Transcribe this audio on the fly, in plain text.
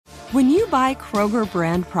When you buy Kroger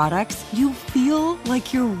brand products, you feel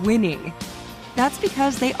like you're winning. That's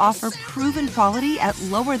because they offer proven quality at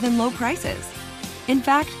lower than low prices. In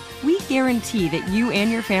fact, we guarantee that you and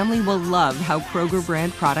your family will love how Kroger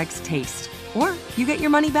brand products taste, or you get your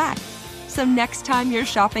money back. So next time you're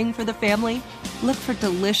shopping for the family, look for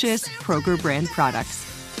delicious Kroger brand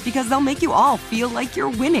products, because they'll make you all feel like you're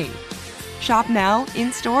winning. Shop now,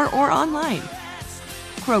 in-store, or online.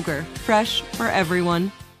 Kroger, fresh for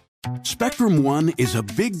everyone. Spectrum One is a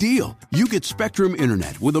big deal. You get Spectrum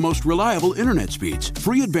Internet with the most reliable internet speeds,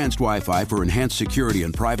 free advanced Wi-Fi for enhanced security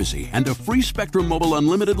and privacy, and a free Spectrum Mobile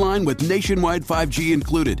Unlimited line with nationwide 5G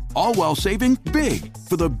included, all while saving big.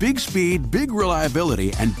 For the big speed, big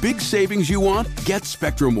reliability, and big savings you want, get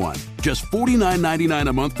Spectrum One. Just $49.99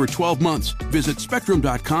 a month for 12 months. Visit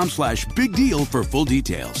spectrum.com/big deal for full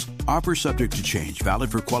details. Offer subject to change.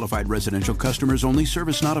 Valid for qualified residential customers only.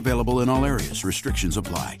 Service not available in all areas. Restrictions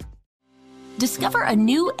apply. Discover a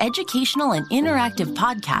new educational and interactive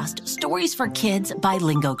podcast, Stories for Kids by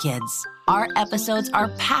Lingo Kids. Our episodes are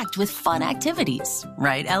packed with fun activities.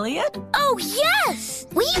 Right, Elliot? Oh, yes!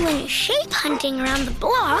 We went shape hunting around the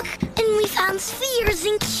block, and we found spheres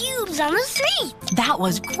and cubes on the street. That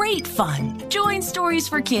was great fun. Join Stories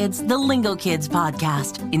for Kids, the Lingo Kids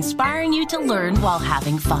podcast, inspiring you to learn while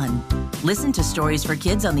having fun. Listen to Stories for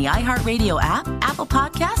Kids on the iHeartRadio app, Apple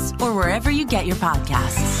Podcasts, or wherever you get your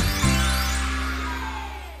podcasts.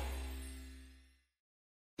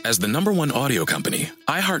 As the #1 audio company,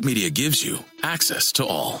 iHeartMedia gives you access to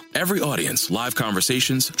all. Every audience, live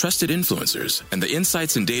conversations, trusted influencers, and the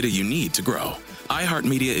insights and data you need to grow.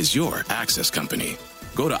 iHeartMedia is your access company.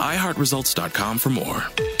 Go to iHeartResults.com for more.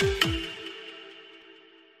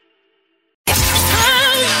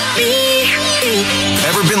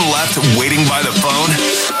 Ever been left waiting by the phone?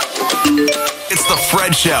 It's the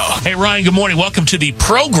Fred Show. Hey, Ryan, good morning. Welcome to the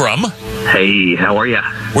program. Hey, how are you?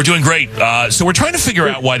 We're doing great. So we're trying to figure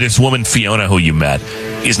out why this woman, Fiona, who you met,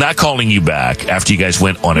 is not calling you back after you guys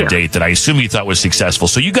went on a date that I assume you thought was successful.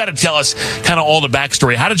 So you got to tell us kind of all the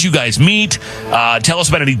backstory. How did you guys meet? Tell us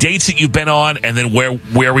about any dates that you've been on, and then where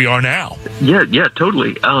we are now. Yeah,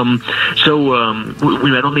 totally. So we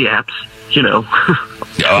met on the apps, you know.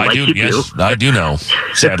 I do, yes. I do know,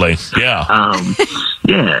 sadly. Yeah.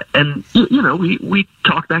 Yeah, and, you know, we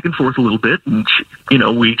talked back and forth a little bit, and, you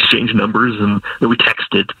know, we exchanged numbers, and we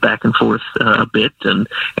texted back and forth a bit, and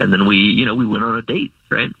then we went on a date,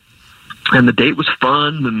 right? And the date was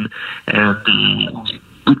fun, and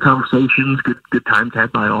good conversations, good time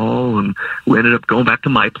had by all, and we ended up going back to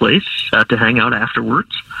my place to hang out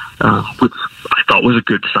afterwards, which I thought was a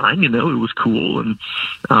good sign, you know, it was cool, and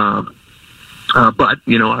but,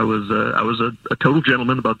 you know, I was a total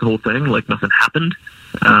gentleman about the whole thing, like nothing happened.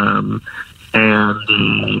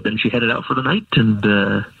 And then she headed out for the night, and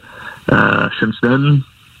since then,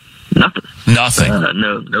 nothing. Nothing.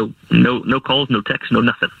 No calls, no texts, no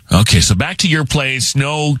nothing. Okay, so back to your place,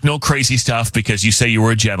 no crazy stuff, because you say you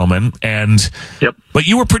were a gentleman, and but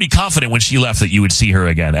you were pretty confident when she left that you would see her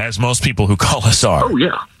again, as most people who call us are.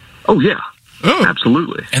 Oh yeah,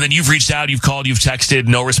 absolutely. And then you've reached out, you've called, you've texted,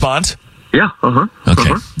 no response? Yeah, Okay.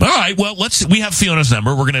 All right, well, we have Fiona's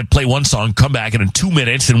number. We're going to play one song, come back in 2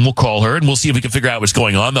 minutes, and we'll call her, and we'll see if we can figure out what's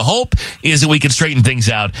going on. The hope is that we can straighten things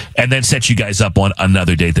out and then set you guys up on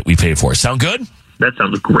another date that we pay for. Sound good? That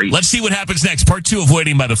sounds great. Let's see what happens next. Part 2 of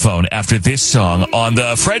Waiting by the Phone after this song on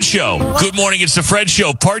The Fred Show. Good morning, it's The Fred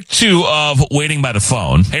Show, Part 2 of Waiting by the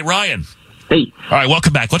Phone. Hey, Ryan. Hey. All right,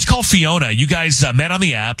 welcome back. Let's call Fiona. You guys met on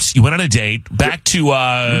the apps. You went on a date. Back to,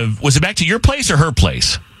 was it back to your place or her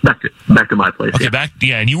place? Back to my place. Okay,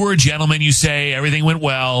 and you were a gentleman, you say, everything went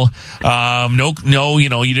well. No, you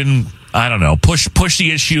know, you didn't, I don't know, push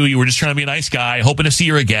the issue. You were just trying to be a nice guy, hoping to see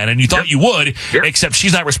her again, and you thought you would, except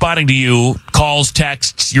she's not responding to you, calls,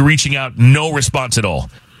 texts, you're reaching out, no response at all.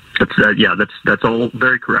 That's all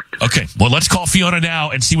very correct. Okay, well, let's call Fiona now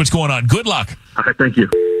and see what's going on. Good luck. All right, thank you.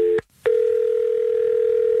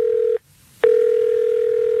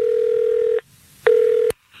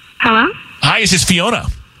 Hello? Hi, is this Fiona?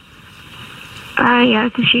 Yeah,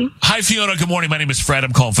 this is she. Hi, Fiona. Good morning. My name is Fred.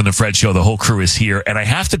 I'm calling from The Fred Show. The whole crew is here. And I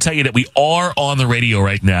have to tell you that we are on the radio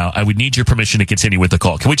right now. I would need your permission to continue with the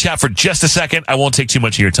call. Can we chat for just a second? I won't take too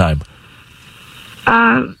much of your time.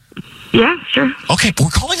 Yeah, sure. Okay, we're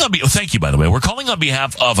calling on thank you, by the way. We're calling on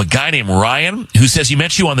behalf of a guy named Ryan who says he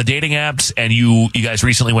met you on the dating apps and you guys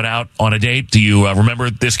recently went out on a date. Do you remember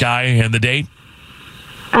this guy and the date?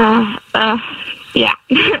 Yeah.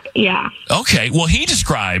 Yeah. Okay. Well, he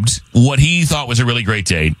described what he thought was a really great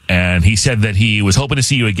date, and he said that he was hoping to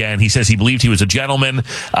see you again. He says he believed he was a gentleman,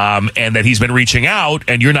 and that he's been reaching out,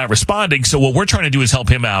 and you're not responding. So what we're trying to do is help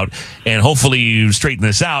him out and hopefully straighten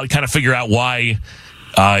this out, kind of figure out why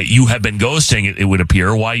you have been ghosting, it would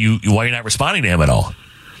appear, why you're not responding to him at all.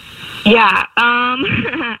 Yeah.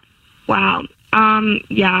 Wow.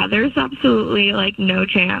 Yeah, there's absolutely, like, no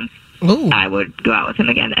chance I would go out with him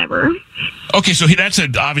again ever. Okay, so that's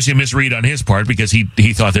obviously a misread on his part because he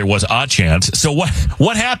thought there was a chance. So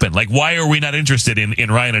what happened? Like, why are we not interested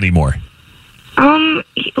in Ryan anymore?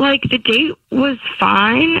 Like, the date was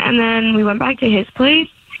fine, and then we went back to his place,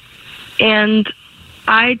 and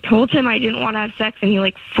I told him I didn't want to have sex, and he,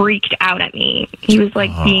 like, freaked out at me. He was, like,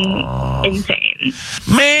 being insane.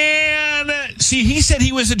 Man! See, he said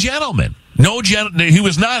he was a gentleman. He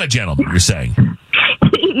was not a gentleman, you're saying.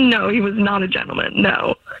 No, he was not a gentleman,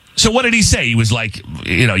 no. So what did he say? He was like,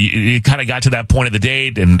 you kind of got to that point of the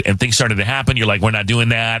date and things started to happen. You're like, we're not doing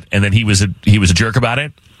that. And then he was a jerk about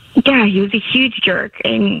it? Yeah, he was a huge jerk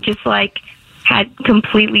and just, like, had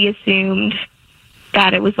completely assumed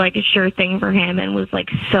that it was, like, a sure thing for him and was, like,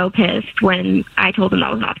 so pissed when I told him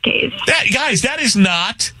that was not the case. Guys, that is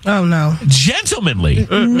not gentlemanly.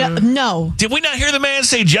 No. Did we not hear the man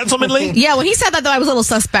say gentlemanly? Yeah, when he said that, though, I was a little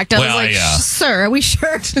suspect. I was like, sir, are we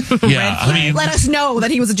sure? Yeah, I mean, let us know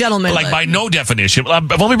that he was a gentleman. Like, by no definition. Let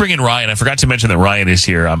me bring in Ryan. I forgot to mention that Ryan is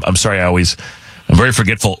here. I'm sorry, I'm very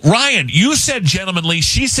forgetful. Ryan, you said gentlemanly.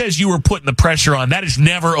 She says you were putting the pressure on. That is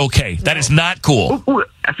never okay. That is not cool.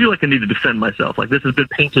 I feel like I need to defend myself. Like, this has been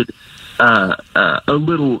painted a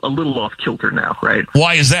little off kilter now, right?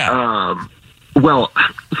 Why is that? Well,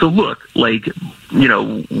 so look, like,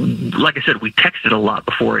 like I said, we texted a lot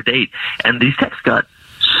before a date, and these texts got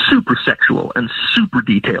super sexual and super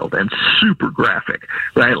detailed and super graphic,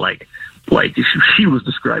 right? Like she was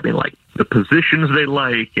describing, like, the positions they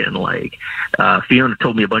like, and, like, Fiona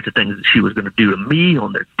told me a bunch of things that she was going to do to me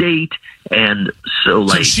on their date, and so,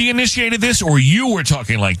 like... So she initiated this, or you were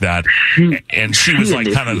talking like that, and she was,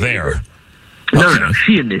 like, kind of there? No,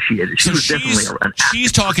 she initiated. She was definitely an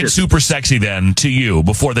she's talking super sexy then to you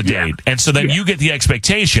before the date, and so then you get the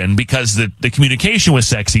expectation, because the communication was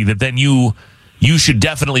sexy, that then you should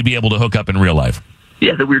definitely be able to hook up in real life.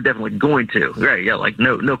 Yeah, that we were definitely going to. Right, yeah, like,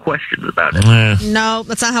 no questions about it. No,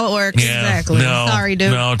 that's not how it works. Yeah, exactly. No, sorry, dude.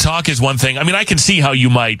 No, talk is one thing. I mean, I can see how you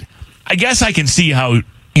might... I guess I can see how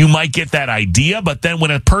you might get that idea, but then when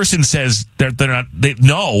a person says they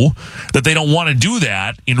know that they don't want to do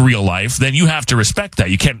that in real life, then you have to respect that.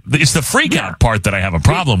 You can't... It's the freak out part that I have a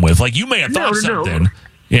problem with. Like, you may have thought something.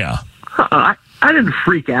 Yeah. I didn't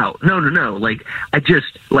freak out. No. Like, I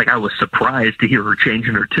was surprised to hear her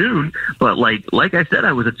changing her tune, but like I said,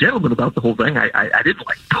 I was a gentleman about the whole thing. I didn't,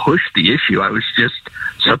 like, push the issue. I was just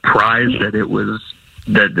surprised that it was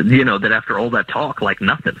that after all that talk, like,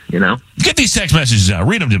 nothing, Get these text messages out.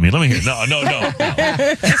 Read them to me. Let me hear. No.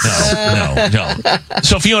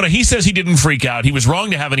 So, Fiona, he says he didn't freak out. He was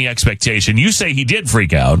wrong to have any expectation. You say he did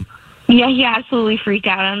freak out. Yeah, he absolutely freaked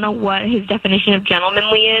out. I don't know what his definition of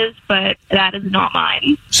gentlemanly is, but that is not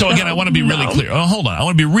mine. So again, I want to be really clear. Oh, hold on. I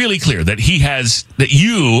want to be really clear that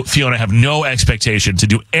you, Fiona, have no expectation to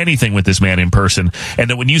do anything with this man in person, and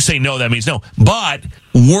that when you say no, that means no. But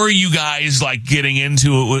were you guys, like, getting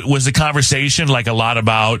into, was the conversation, like, a lot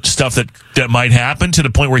about stuff that might happen to the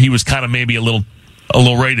point where he was kind of maybe a little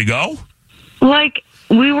ready to go? Like,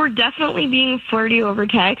 we were definitely being flirty over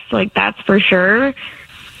text, like, that's for sure.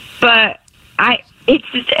 But it's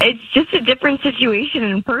just a different situation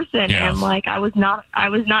in person, and, like, I was not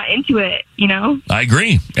into it, I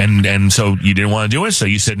agree, and so you didn't want to do it, so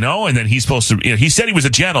you said no, and then he's supposed to, he said he was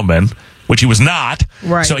a gentleman, which he was not,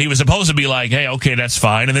 right? So he was supposed to be like, hey, okay, that's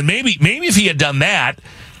fine, and then maybe if he had done that,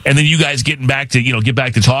 and then you guys get back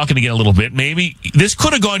to talking again a little bit, maybe this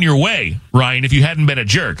could have gone your way, Ryan, if you hadn't been a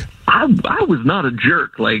jerk. I was not a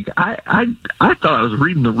jerk. Like, I thought I was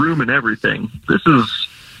reading the room and everything. This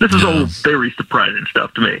is all very surprising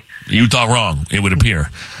stuff to me. You thought wrong, it would appear.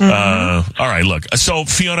 All right, look. So,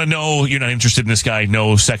 Fiona, no, you're not interested in this guy.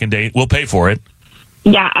 No second date. We'll pay for it.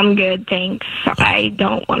 Yeah, I'm good, thanks. I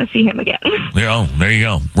don't want to see him again. Yeah, there you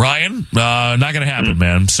go. Ryan, not going to happen,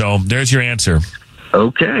 man. So, there's your answer.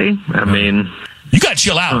 Okay. I mean... You got to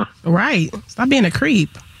chill out. Right. Stop being a creep.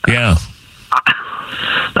 Yeah.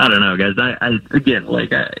 I don't know, guys. Her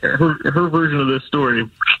version of this story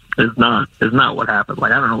is not what happened.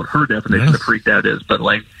 Like, I don't know what her definition of freaked out is, but,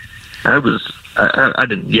 like, I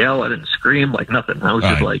didn't yell, I didn't scream, like nothing. I was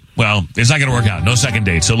just like, well, it's not going to work out. No second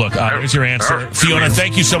date. So look, here's your answer. Fiona,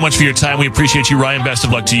 thank you so much for your time. We appreciate you. Ryan, best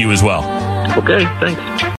of luck to you as well. Okay,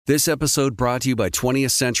 thanks. This episode brought to you by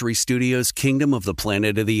 20th Century Studios' Kingdom of the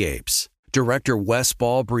Planet of the Apes. Director Wes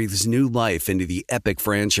Ball breathes new life into the epic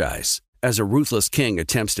franchise. As a ruthless king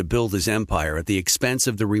attempts to build his empire at the expense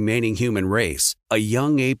of the remaining human race, a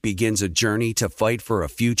young ape begins a journey to fight for a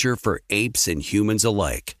future for apes and humans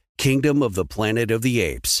alike. Kingdom of the Planet of the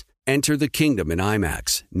Apes. Enter the kingdom in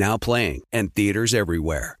IMAX, now playing, and theaters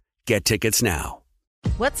everywhere. Get tickets now.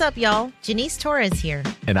 What's up, y'all? Janice Torres here.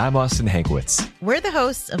 And I'm Austin Hankwitz. We're the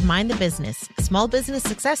hosts of Mind the Business, Small Business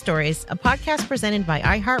Success Stories, a podcast presented by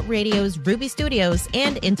iHeartRadio's Ruby Studios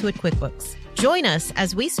and Intuit QuickBooks. Join us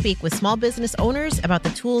as we speak with small business owners about the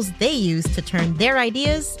tools they use to turn their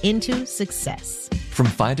ideas into success. From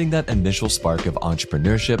finding that initial spark of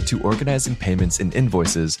entrepreneurship to organizing payments and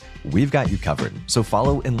invoices, we've got you covered. So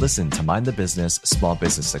follow and listen to Mind the Business Small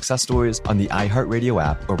Business Success Stories on the iHeartRadio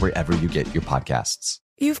app or wherever you get your podcasts.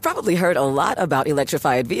 You've probably heard a lot about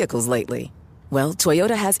electrified vehicles lately. Well,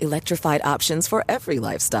 Toyota has electrified options for every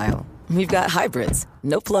lifestyle. We've got hybrids,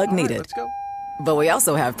 no plug needed. Let's go. But we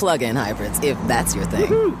also have plug-in hybrids, if that's your thing.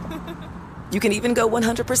 Woo-hoo! You can even go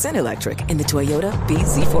 100% electric in the Toyota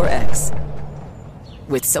bZ4X.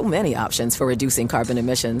 With so many options for reducing carbon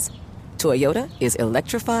emissions, Toyota is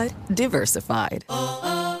electrified, diversified.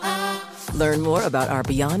 Learn more about our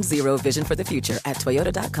Beyond Zero vision for the future at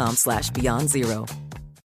toyota.com/Beyond Zero.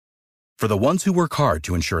 For the ones who work hard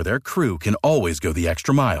to ensure their crew can always go the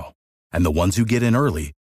extra mile, and the ones who get in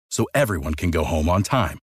early so everyone can go home on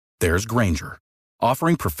time, there's Grainger,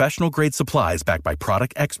 offering professional-grade supplies backed by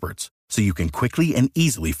product experts so you can quickly and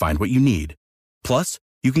easily find what you need. Plus,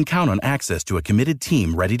 you can count on access to a committed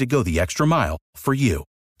team ready to go the extra mile for you.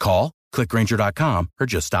 Call, click Grainger.com, or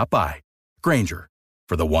just stop by. Grainger,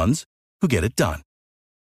 for the ones who get it done.